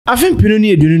Afin pinu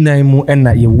ni edunu nan mu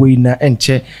na ye wei na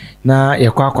enche na ye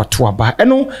kwa akoto aba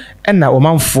eno na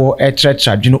omanfo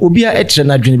etratra dwene obi a etre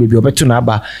na dwene bebi obeto na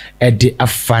aba de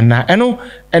afana eno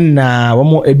na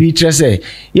womo ebi tre se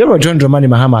ye John Dramani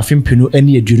Mahama afin pinu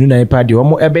ani edunu nan pa de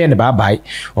womo ebe ne baabai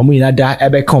womo ina da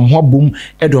ebe kom ho bum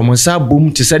edo womo nsa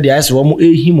bum te se de ase womo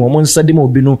ehim womo nsa de ma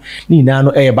obi no ni na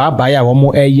no baabai a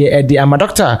womo eye de ama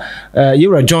doctor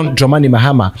ye John Dramani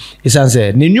Mahama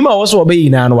isanse ne nyuma wo so obe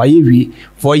ina no wa ye wi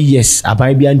for years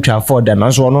abai bi antwa for da no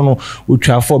so no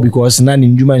utwa for because na ni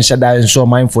nduma nhyada so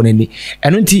mindful ni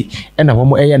eno nti na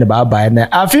womo eye ne baabai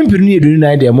na afin pinu ni edunu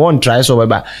nan de mo try so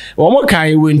baba womo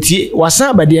kan wenti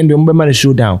wasa ba de ndom be ma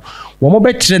showdown womo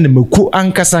betre ne maku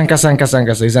ankasa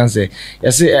isanse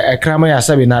yesi ekrama ya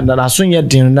sabe na so nye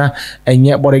din na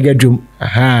enye boregadwum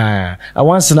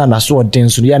awanse na so den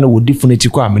so ya na wo definitely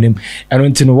ko amenem eno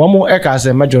nti no womo eka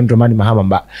se ma John Dramani Mahama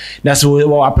ba na so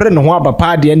wo apre ne ho aba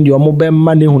pa de ndi womo be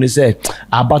ma ne hu ne se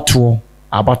abatuo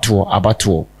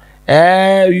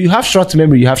you have short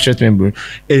memory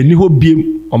ni ho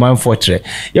biem o man fortre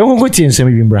ye ho goti nsem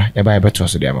bimbra ye ba beto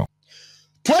so de ma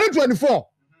 2024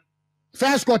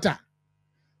 first quarter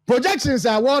projections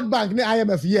are World Bank ni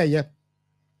IMF yeah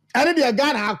and the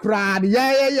Ghana akra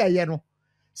yeah no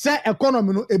say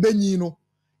economy no ebenyi no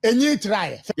enyi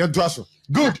try you do so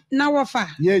good na wafa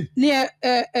ne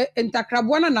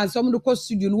ntakrabua na nsom do ko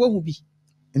studio no wahu bi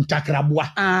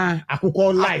ntakrabua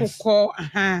akukọ live akukọ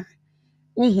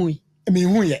unhu me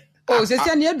hu ye o se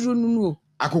se na eduru nunu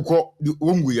akukọ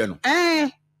wongu ye no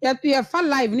ya fa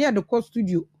live ne de ko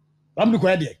studio am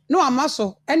ko de no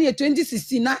amaso ene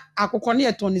 2016 na akukọ ne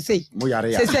yeton ni sei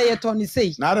se yeton ni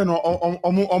sei na re no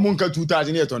omu nka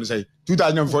 2000 ne yeton ni sei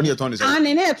 2004 ne yeton ni sei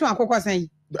ne yeton akukọ sei.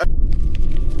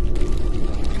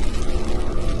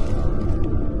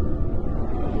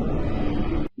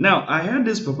 Now, I heard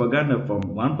this propaganda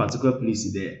from one particular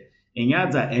place there. In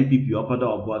Yada MPP, Opada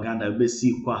or Boganda,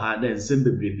 Bessie, Quahada, and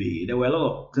Simbebrebe. There were a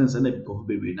lot of things that people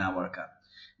baby now work.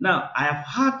 Now, I have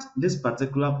had this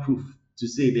particular proof to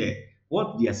say that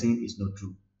what they are saying is not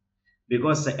true.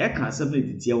 Because I can't assembly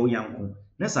the Tiawo Yanko,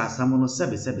 Nessa Samono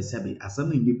Sebe,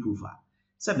 assembly the proof.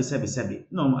 Sebe,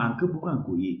 no, Uncle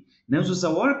Bukanko ye. Nanso,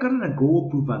 so work and go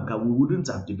proof and we wouldn't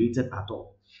have debated at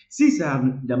all. Since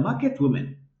the market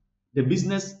women. The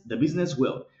business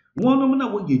well. One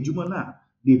woman what you jumana,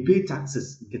 they pay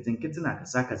taxes,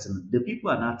 the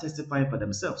people are now testifying for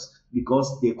themselves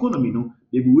because the economy no,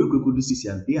 they be work with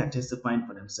and they are testifying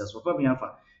for themselves. For me,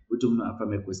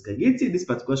 this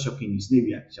particular shocking news,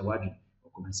 maybe Shawadi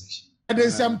or comment section.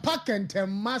 There's some pack and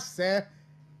master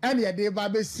and ya de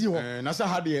babe see nasa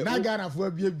hade na Ghana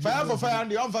for be fire for fire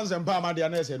and the unfans and palm and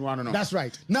the one no. That's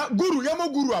right. Now guru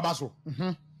yamo guru abaso.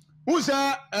 Who's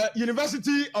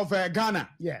University of Ghana?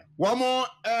 Yeah. One more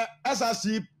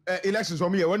SRC elections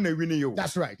from here when they win you.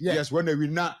 That's right. Yeah. Yes, when they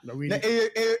win now.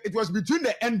 It was between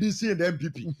the NDC and the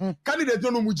MPP. Candidate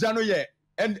don't know Mujano yet.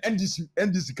 And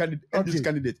NDC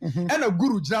candidate. And a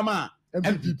Guru Jama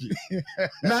MPP.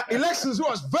 Now elections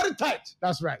was very tight.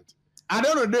 That's right. I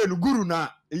don't know the Guru now.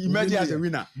 Imagine as a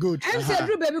winner. Good. And said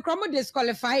baby come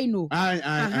disqualify no.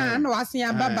 No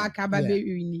asia baba ka ba be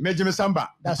wini. Mejime Samba.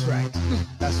 That's right.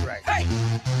 That's right.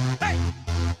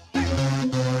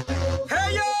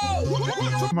 Hey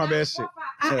yo. My best.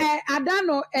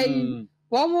 Adano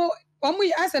womo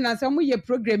asena se mo ye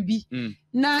program bi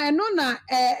na eno na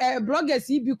bloggers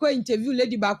bi ko interview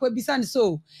lady ba ko bi san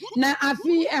so na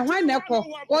afi ehwan na ekọ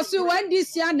wo so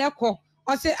NDC na ekọ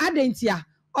o se adentia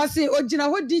o se ogina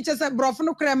ho di chese brofo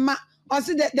no krema o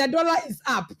se the dollar is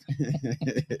up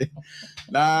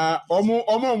na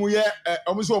omo ye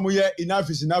omo so omo ye enough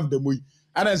is enough the moy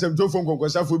ana nsem to phone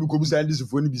konkosafo bi ko bi sa NDC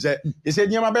fo ni bi se e se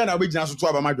niam ba na obegina so to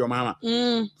aba madwo mama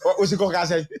o se ko ka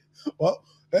se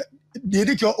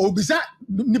Did you obisa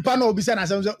nipa na obisa na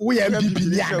say we MPP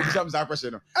ni ana obisa mza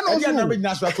question no e na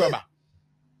begina so ato aba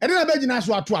e na begina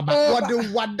so ato aba wada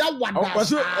o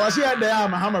se e dey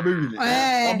Mahama be wili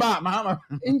oba Mahama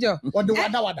injo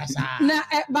wada sa na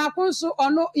ba ko so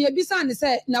ono ye bisa ne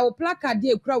say na wo placard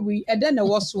e kura wi e dey na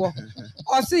wo so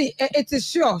o se it is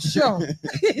sure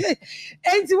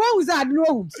enti wo use ad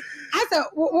no asa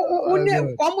wo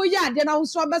ne omo ya ade na wo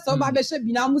so ba so ba be hye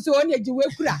bi na mo so oni agi we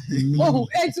kura oh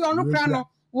enti ono kura no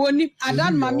wo ni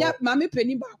adan mame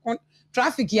pani ba kon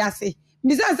traffic ya se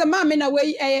Mizanse mama na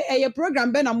we a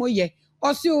program be na moye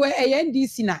osi we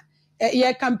NDC na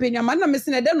ye campaign ama na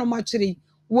mesene de no machiri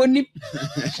woni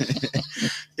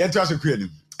ye to aso kuani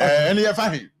ene ye fa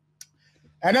he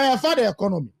ene ye fa the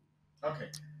economy okay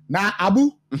na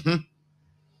abu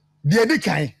the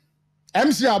edikan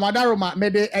MC Amadaroma me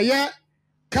de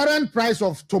current price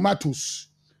of tomatoes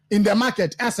in the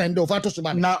market as and over to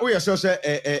Suban. Now we are so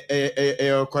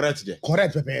correct there.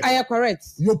 Correct, Pepe. I am correct.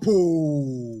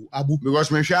 Yopo Abu.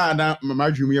 Because me share na mama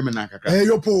jumi menaka.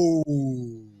 Yopo.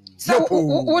 So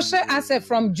what say as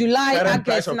from July Current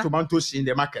price of tomatoes in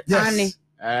the market. Yes.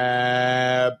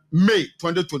 May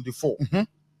 2024.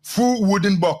 Full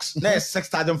wooden box. That's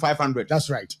 6,500. That's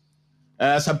right.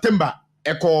 September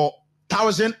echo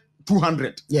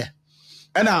 1,200. Yeah.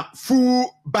 And a full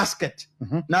basket.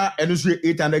 Now and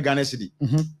 800 Ghana cedi.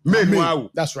 May.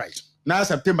 That's right. Now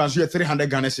September 300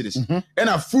 Ghana cedis. And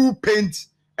a full paint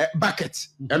bucket.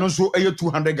 And also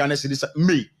 200 Ghana cedis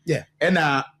May. Yeah. And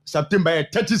September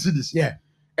 30 cedis. Yeah.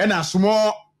 And a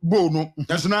small bowl no.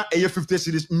 That's now 50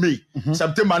 cedis May.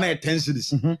 September 10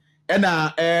 cedis. And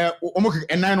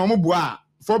and 9 bois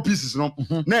 4 pieces no.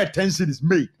 Now 10 cedis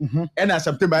May. And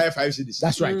September 5 cedis.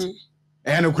 That's right.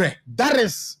 And okay. That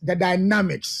is the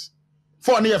dynamics.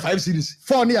 4 near 5 cedis.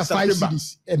 4 near 5 September.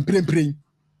 cities and praying.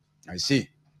 I see.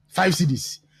 5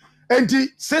 cities. And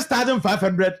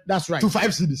 6,500. that's right. To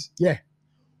 5 cities. Yeah.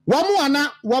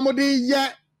 One more day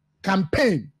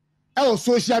campaign. Our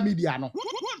social media no.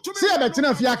 See a better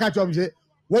if you catch up say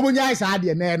woman ya is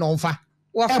ade na no mfa.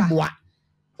 Eboa.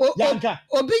 Yanka.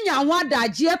 Obinya ho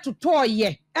adagye to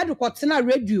toye. Edu kwotena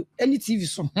radio any TV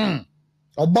so.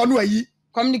 Obonu ayi.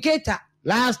 Communicator.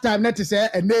 Last time net say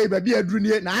a neighbor be adru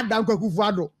nie na adan kwakufu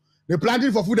ado. The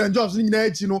planting for food and jobs in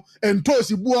echi no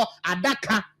entosi buo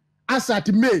adaka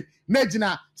asat May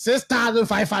na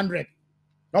 6,500.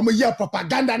 No mo year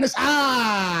propaganda nes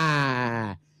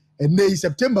and May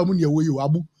September mun ye we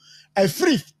abu. A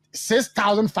free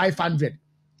 6,500.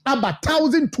 About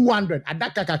 1,200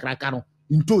 adaka kakraka no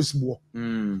entosi buo.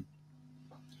 And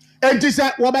this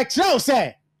what be tell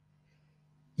say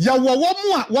ya wo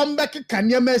mu a wo mbeke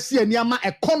kaniama si aniama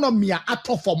economy a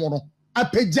atofom no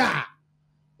apeja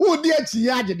udi achi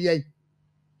ya agede yi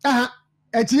aha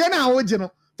echiye na awoje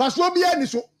no faso bia ni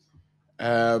so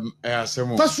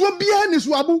asemo faso bia ni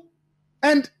so abu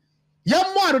and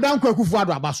yammo adodan kwakufu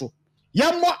ado abaso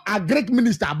yammo agric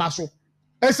minister abaso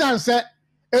esan se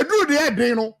edu de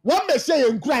edin no wo mbese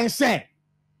ye nkuran se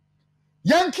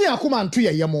yanki akoma nto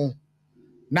ye yemo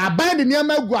na ban de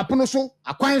niam agu apono so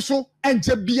akwan so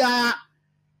enche bia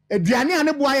aduane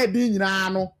ane boa ye din nyina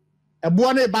no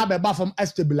ebo na ba ba from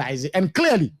stabilize and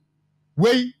clearly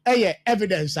we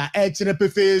evidence a kire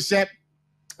pefe se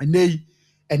nei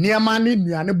eniama ne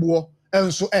nuane bo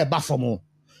enso ba from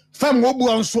fam wo bo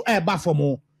enso ba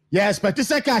from ye expect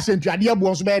say ka Ashanti ade bo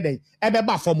enso be den be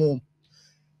ba from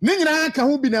ni nyina ka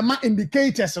ho bi na ma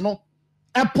indicators no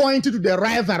point to the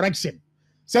right direction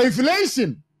so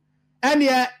inflation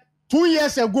and 2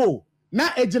 years ago na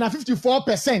ejina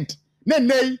 54% na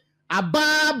nei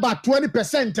ababa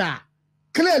 20%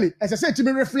 clearly as I said to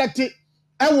me reflect it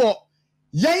ewo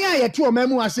yan ya to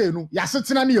mamu ase no ya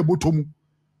setena na ye botomu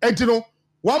enti no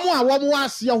womu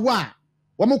ase ho a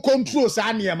womu control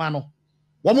sa niema no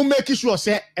womu make sure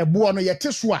say ebo no ye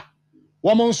te so a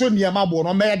womu nso niema bo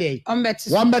no mede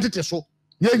wombetete so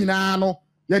ye nyina no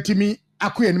yetimi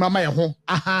akoye ni mama ye ho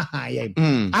aha ye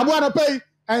abo no pay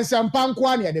ensempa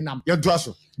nko na ye de nam ye do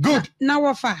aso good na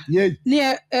wofa ne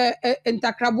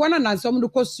ntakraboa na nansom do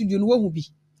ko studio no wohu bi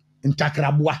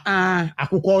ntakraboa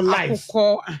akukọ live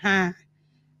akukọ aha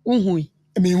unhui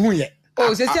me hu ye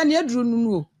o sese na eduru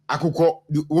nunu akukọ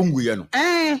wongu ye no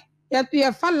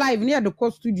ye fa live ne de ko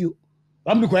studio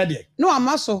am ko ye de no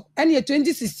amaso ene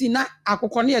 2016 na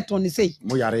akukọ ne ye toni sei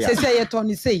mo yare ya sese ye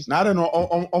toni sei na re no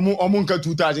omo nka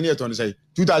 2000 ye toni sei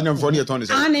 2004 ye toni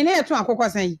sei ne ye ton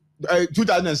akukọ sei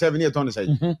 2007 ye toni sei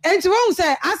enti won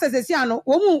say asese ano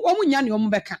omu nya ne omu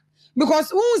beka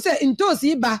because won say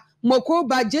ntosi ba moko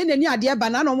ba jene ni ade ba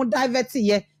na no mu divert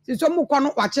ye so mu kọ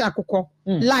no wache akukọ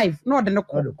live na ode ne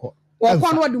kọ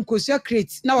okọ no ode nkosia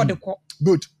create na ode kọ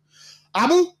good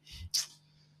abu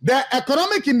the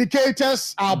economic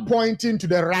indicators are pointing to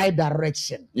the right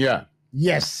direction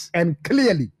yes and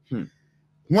clearly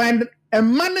when a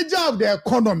manager of the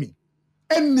economy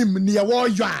enim ne wo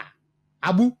yo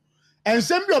abu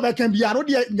ensem bi obekan bi aro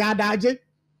de nyadaje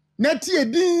na tie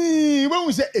din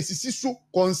we say esisi so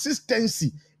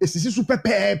consistency esisi so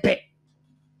pepepe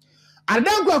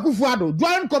adanko akufu ado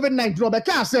during COVID-19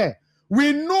 obeka say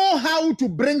we know how to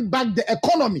bring back the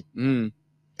economy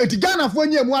eti Ghana fo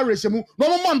nyemu arehemu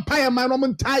no mo mpaye man no mo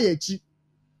ntaye echi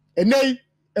enei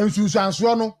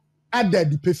ensusuanso no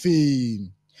adadi pefe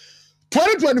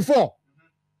 2024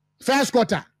 first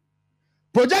quarter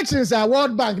projections are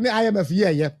World Bank ne IMF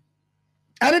ye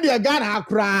and the Ghana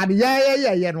akra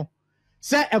ye no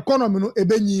say economy no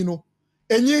ebenyi no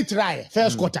enyi try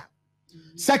first quarter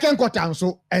second quarter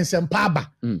nso ensempa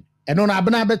aba eno na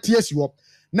abena betie si wo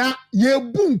na ye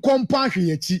bu nkompa hwe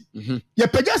yachi ye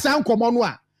pagya san komo no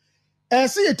a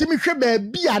se yetimi hwe ba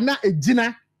bia na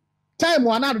ejina time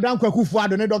wana adodan kwakufu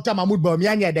ado ne Dr. Mahmoud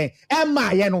Bawumia nye den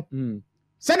emma ye no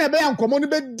se na be ya nkomo no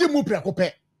be di mu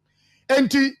prekope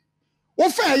enti wo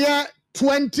fa ye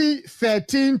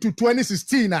 2013 to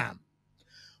 2016 na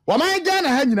waman Ghana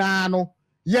ha nyina no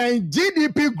ye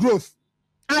GDP growth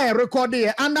I record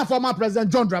here under former President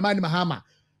John Dramani Mahama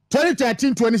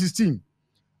 2013-2016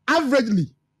 averagely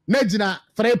nejina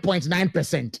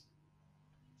 3.9%.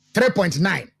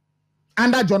 3.9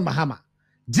 under John Mahama.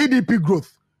 GDP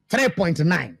growth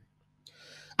 3.9.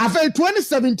 After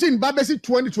 2017 babesi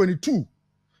 2022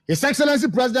 His Excellency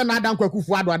President Adam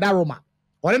Kwekufuado Adaroma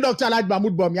or Dr.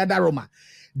 Mahmoud Bawumia Adaroma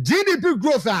GDP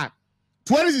growth at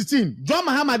 2016 John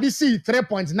Mahama DC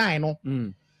 3.9 no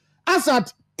as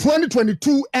at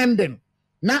 2022 ending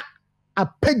na a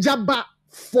pejaba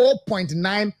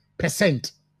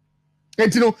 4.9%.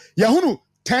 And you know, yahunu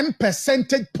 10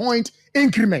 percentage point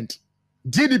increment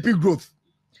GDP growth.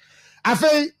 After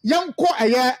yanko a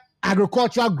year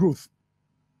agricultural growth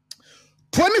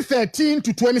 2013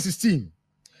 to 2016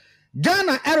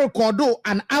 Ghana recorded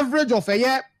an average of a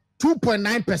year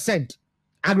 2.9%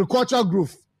 agricultural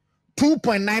growth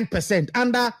 2.9%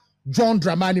 under John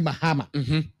Dramani Mahama.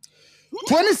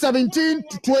 2017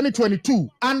 to 2022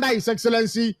 under His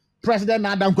Excellency President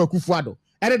Adam Kwekufuado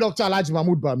and Dr.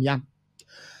 Mahmoud Bawumia.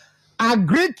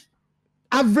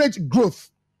 Average growth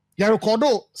you record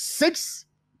 6%.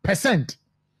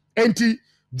 And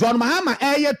John Mahama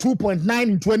area 2.9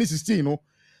 in 2016 no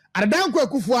and Adam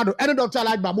Kwekufuado and Dr.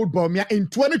 Mahmoud Bawumia in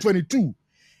 2022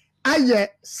 area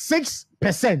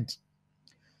 6%.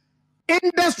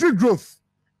 Industry growth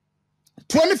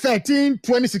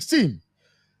 2013-2016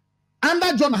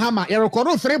 under John Mahama, you record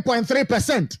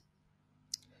 3.3%.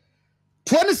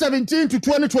 2017 to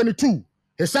 2022,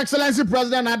 His Excellency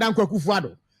President Adam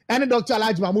Kwekufuado and Dr.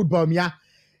 Mahmoud Bawumia,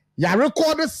 you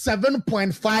recorded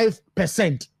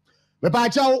 7.5%. But by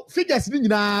your figures, you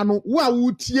know,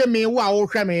 what you me,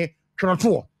 what me,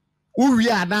 Troto,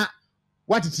 Uriana,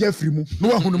 what it's here free,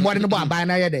 no one more than about by an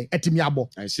day at Timiabo.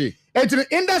 I see. And to the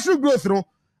industry growth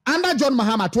under John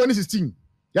Mahama 2016,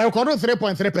 you recorded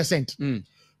 3.3%.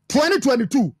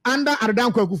 2022 under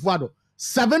Adam Kwekufuado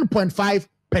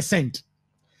 7.5%.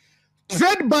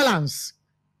 Trade balance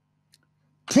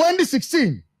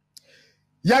 2016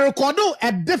 you recorded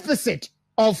a deficit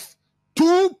of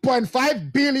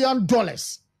 $2.5 billion.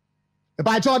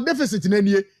 By your deficit in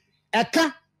any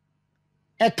eka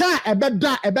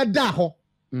ebeda ho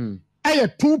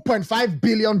 $2.5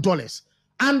 billion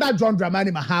under John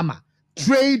Dramani Mahama.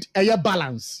 Trade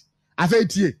balance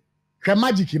afetie hwe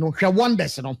magic no hwe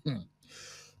wonders no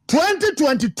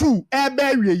 2022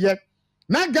 ebe ye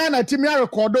na Ghana timi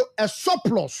record a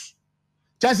surplus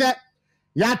chese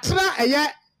ya tra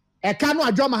eka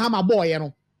no John Mahama boy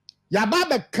no ya ba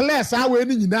be clear sa we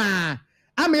ni nyina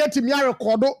am ye timi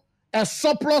record a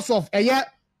surplus of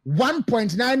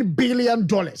 $1.9 billion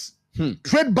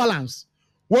trade balance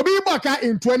wo bi baka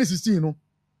in 2016 no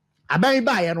aban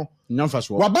ba ye no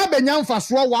nyamfaso wa ba be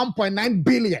nyamfaso 1.9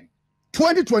 billion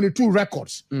 2022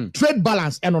 records trade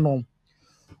balance no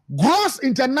gross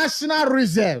international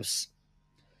reserves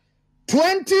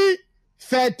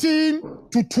 2013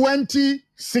 to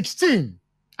 2016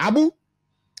 abu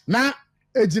na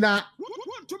ejina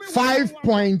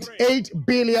 $5.8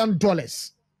 billion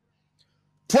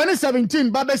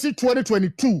 2017 babesi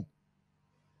 2022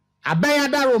 abaya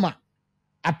daroma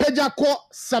apeja ko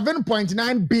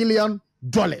 $7.9 billion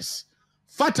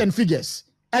fact and figures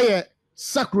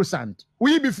sacrosanct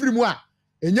we be free mu a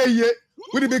enye ye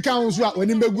we be count so a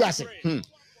wani mbegu ase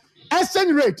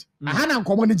exchange rate ahana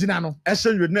nkomo ni gina no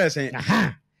exchange rate na esen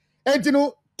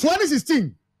entino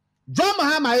 2016 John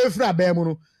Mahama efra ba mu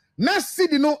no na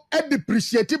cedi no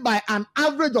depreciated by an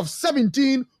average of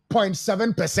 17.7%.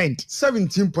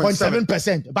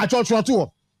 17.7%. But to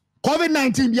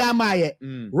COVID-19 bia maye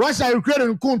Russia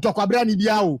Ukraine ko ntokwa ni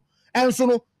bia o enso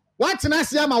no what na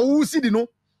sia ma wo cedi no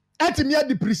etimia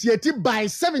depreciated by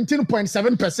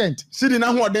 17.7%. Cedi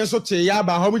na ho den so te ya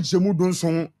ba ho bigemu don so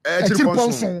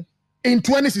in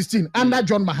 2016 under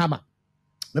John Mahama.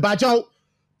 But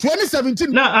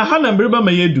 2017 na ahana mbreba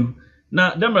mayedu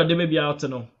na demra de be out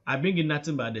no I bring in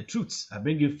nothing but the truth. I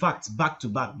bring in facts back to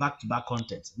back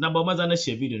content. Na ba maza na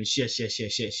share video share.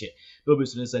 No be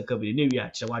so nsan ka be na wi a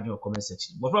che wadwe comment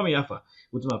section. But from yafa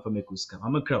wotuma from ekuska.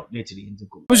 I'm crowd lately in the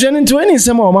go. Ojenin to any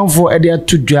sama omanfo e de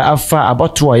atudwa afa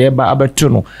abato ye ba abeto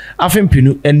no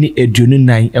afempinu eni eduonu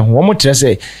nan ehwo mo kire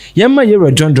se yemma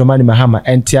ye John Dramani Mahama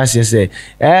enti ase se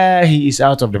he is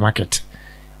out of the market.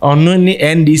 ɔno ne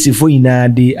NDC fo nyinaa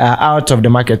they are out of the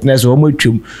market na so wɔn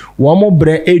atwam wɔn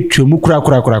brɛ atwam kura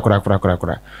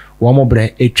wɔn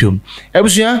brɛ atwam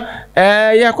ebusua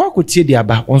yɛ akɔtie di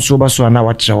aba onso ba so na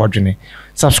watrɛ wadwene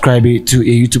subscribe to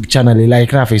a YouTube channel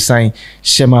like na sign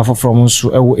shema for from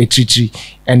nso ɛwɔ etrichiri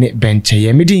ɛne bɛnkyɛ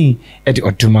yɛ medin ɛde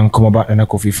ɔduma nkɔmɔba na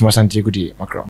Kofi from Ashanti gudi makro